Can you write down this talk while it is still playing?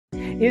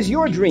is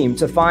your dream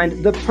to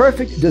find the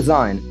perfect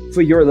design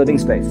for your living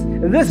space?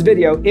 This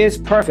video is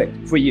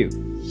perfect for you.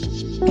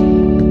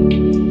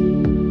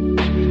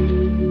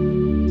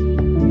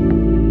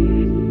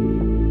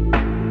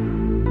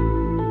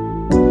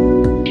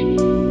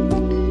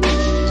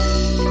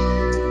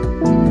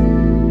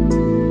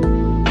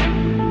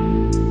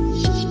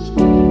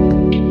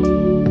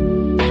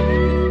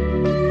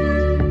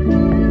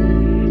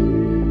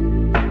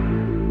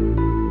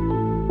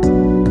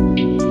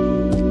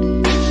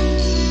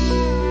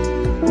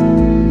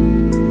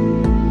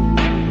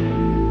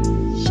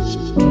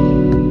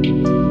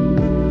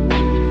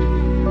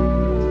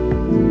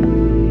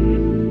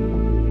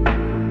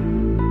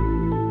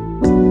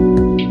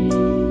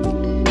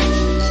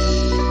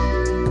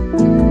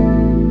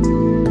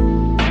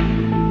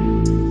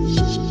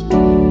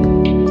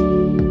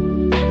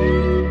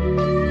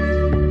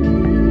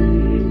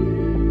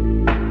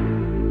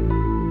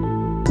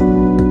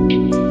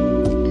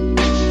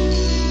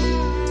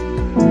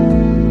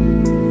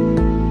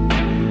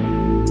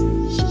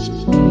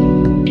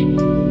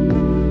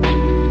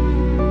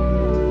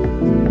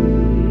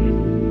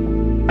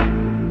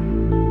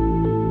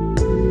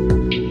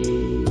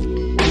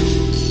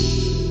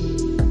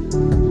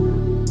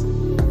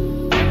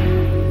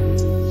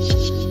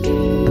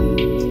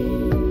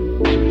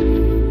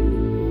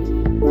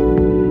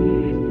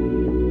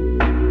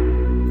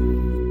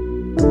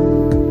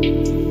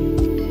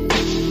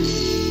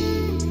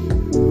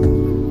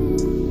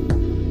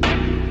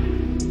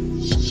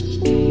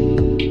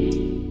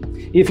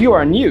 If you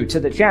are new to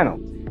the channel,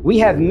 we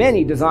have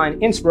many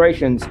design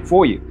inspirations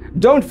for you.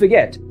 Don't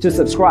forget to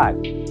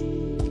subscribe.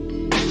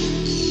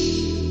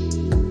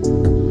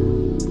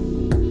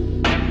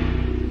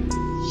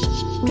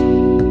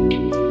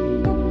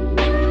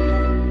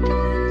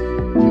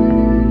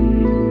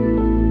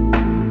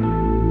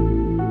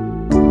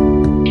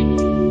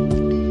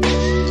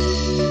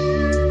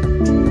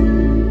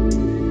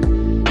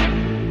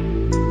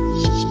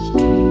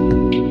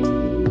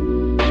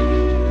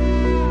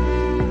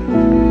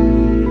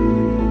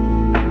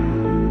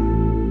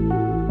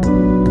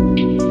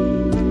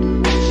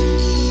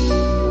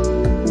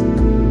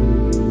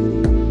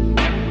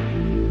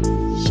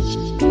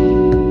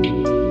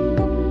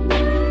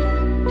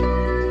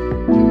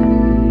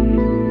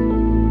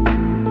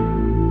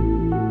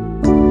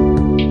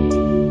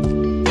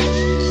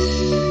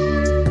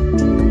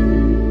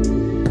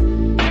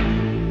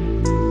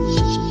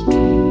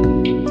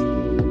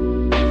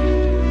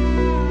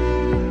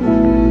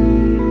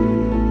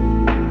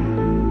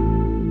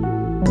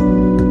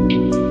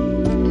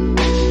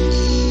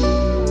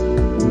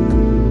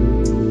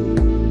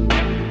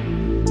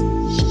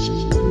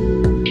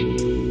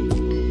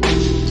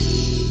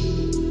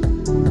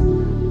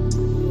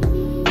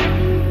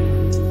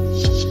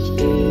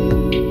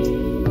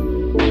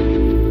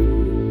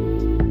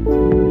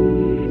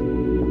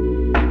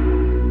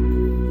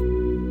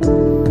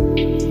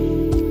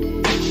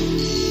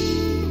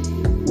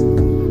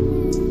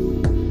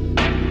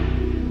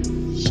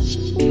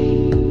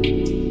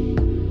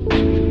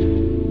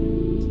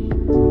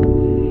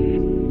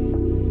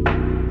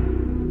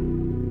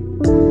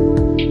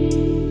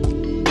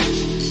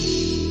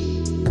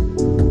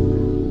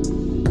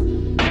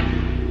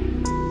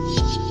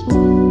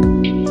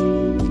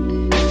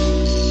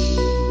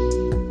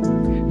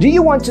 Do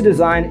you want to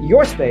design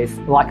your space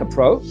like a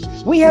pro?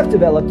 We have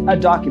developed a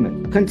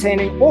document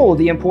containing all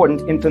the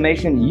important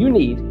information you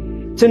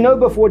need to know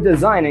before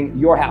designing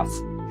your house.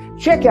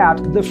 Check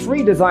out the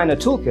free designer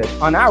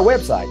toolkit on our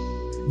website,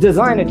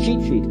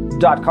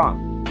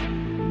 designercheatsheet.com.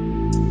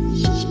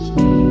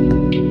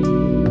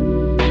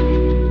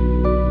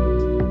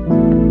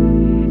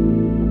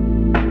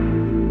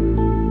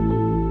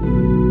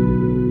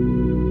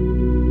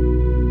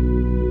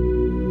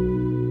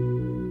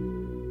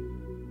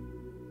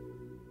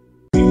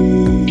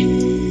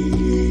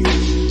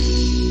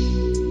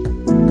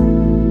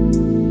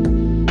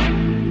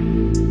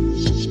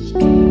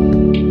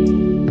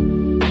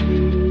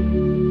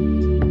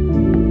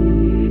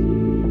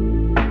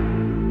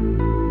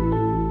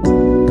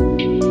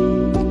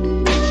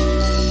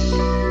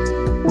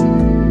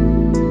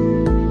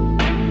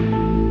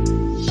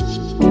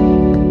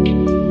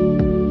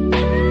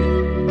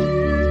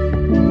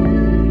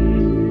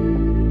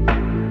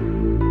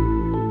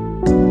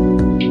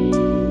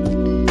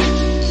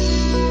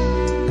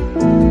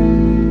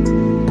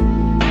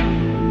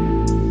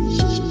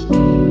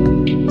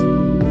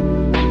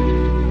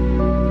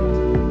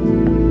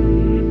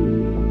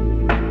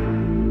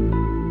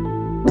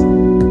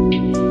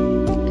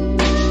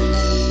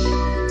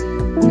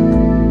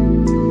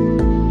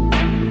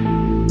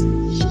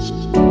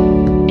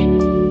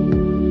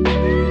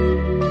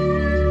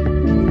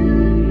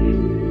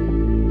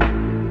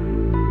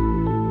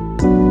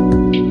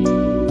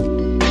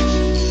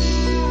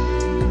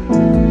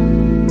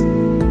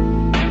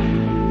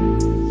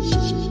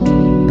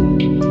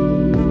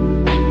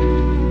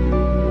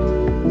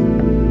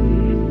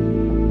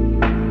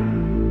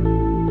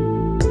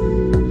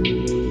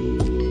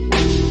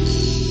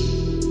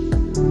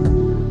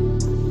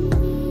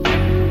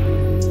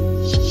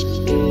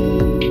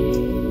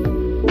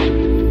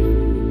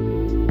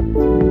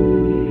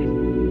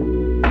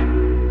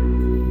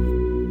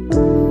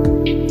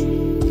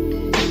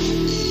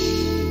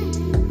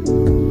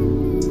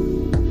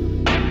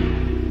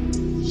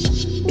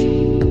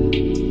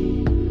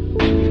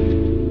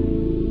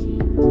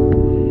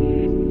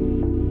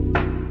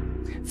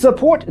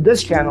 Support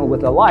this channel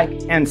with a like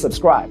and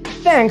subscribe.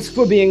 Thanks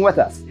for being with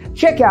us.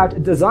 Check out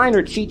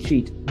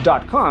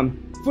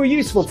designercheatsheet.com for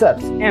useful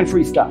tips and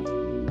free stuff.